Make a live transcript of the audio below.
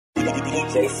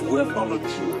DJ Swift on the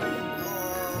tour.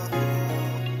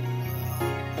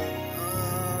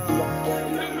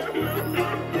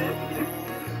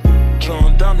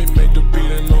 John Dummy make the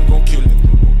beat and I'm gon' kill it.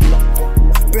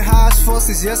 Been high as fuck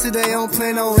since yesterday, I don't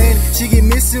plan on ending. She get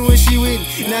missing when she with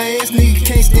me. Now ass nigga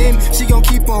can't stand me. She gon'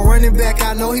 keep on running back.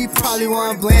 I know he probably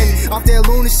wanna blame me. Off that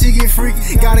Luna, she get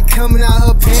freaky. Got it coming out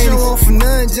her panties. She don't want for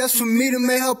nothing, just for me to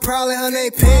make her probably her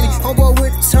name Penny. Homeboy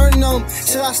with the turning on me.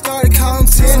 Shit, I started calling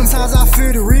him 10. Sometimes I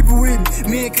feel the Reaper with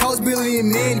me. Me and Coach Billy and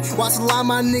Manny. Watch a lot of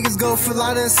my niggas go for a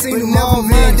lot of seen them all.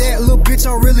 Man, that little bitch,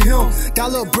 I'm really him. Got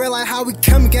a little bread like how we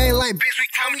coming, gang like bitch, we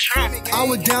coming Trump. I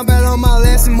was down bad on my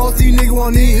last and most of these niggas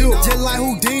won't need help. Just like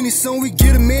Houdini, soon we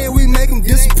get him in, we make him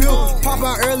disappear. Pop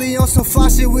out early on some fly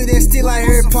shit with that stick like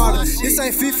Harry Potter. This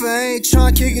ain't FIFA, I ain't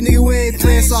tryna kick a nigga, we ain't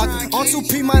playing soccer. On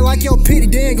 2P might like your pity,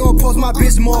 they ain't gon' post my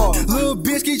bitch more. Little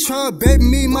bitch keep tryna baby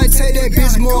me, might take that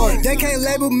bitch more. They can't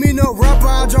label me no rapper,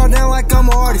 I draw down like I'm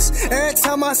an artist. Every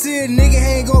time I see a nigga,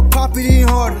 he ain't gon' pop it even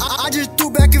harder. I just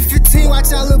threw back in 15,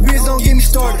 watch out little bitch, don't get me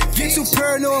started. Get too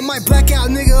paranoid, might black out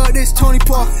nigga up this Tony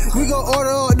Park. We gon'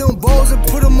 order up them bowls and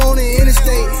put them on the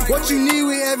interstate. What you need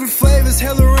with every flavor's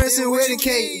hella rinse and wedding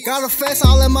cake. Got a face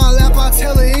all in my lap, I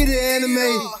tell her eat it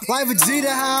anime. Life Vegeta,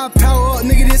 high power up,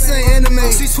 nigga, this ain't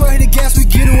anime. She swear the gas, we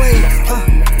get away.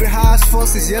 Been high as fuck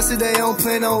since yesterday, I don't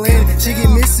plan on ending. She get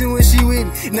missing when she with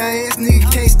me. Now ass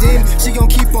nigga can't stand me. She gon'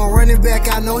 keep on running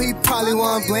back, I know he probably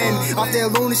wanna blame me. Off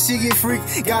that Luna, she get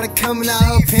freaky. Got it coming out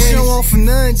her panties. She don't want for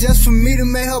nothing, just for me to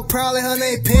make her probably her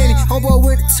name Penny. Homeboy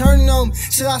with the turning on me.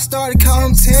 Shit, I started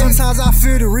calling him 10. Sometimes I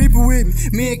feel the Reaper with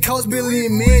me. Me and Coach Billy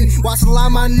and Manny. Watch a lot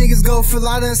of my niggas go for a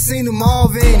lot, I done seen them all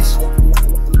vanish.